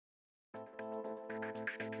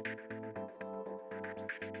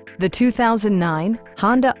The 2009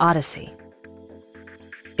 Honda Odyssey.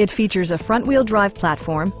 It features a front-wheel drive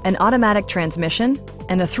platform, an automatic transmission,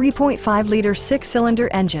 and a 3.5-liter six-cylinder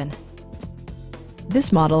engine.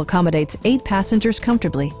 This model accommodates 8 passengers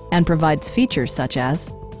comfortably and provides features such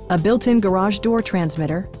as a built-in garage door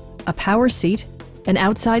transmitter, a power seat, an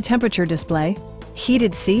outside temperature display,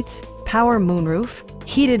 heated seats, power moonroof,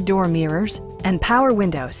 heated door mirrors, and power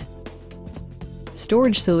windows.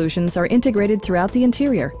 Storage solutions are integrated throughout the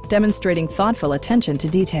interior, demonstrating thoughtful attention to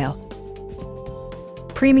detail.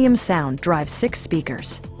 Premium sound drives 6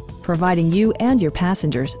 speakers, providing you and your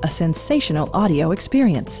passengers a sensational audio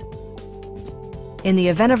experience. In the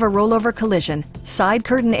event of a rollover collision, side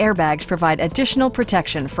curtain airbags provide additional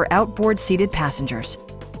protection for outboard seated passengers.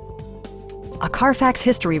 A Carfax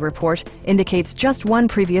history report indicates just one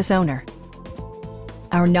previous owner.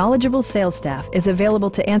 Our knowledgeable sales staff is available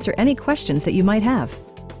to answer any questions that you might have.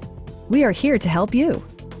 We are here to help you.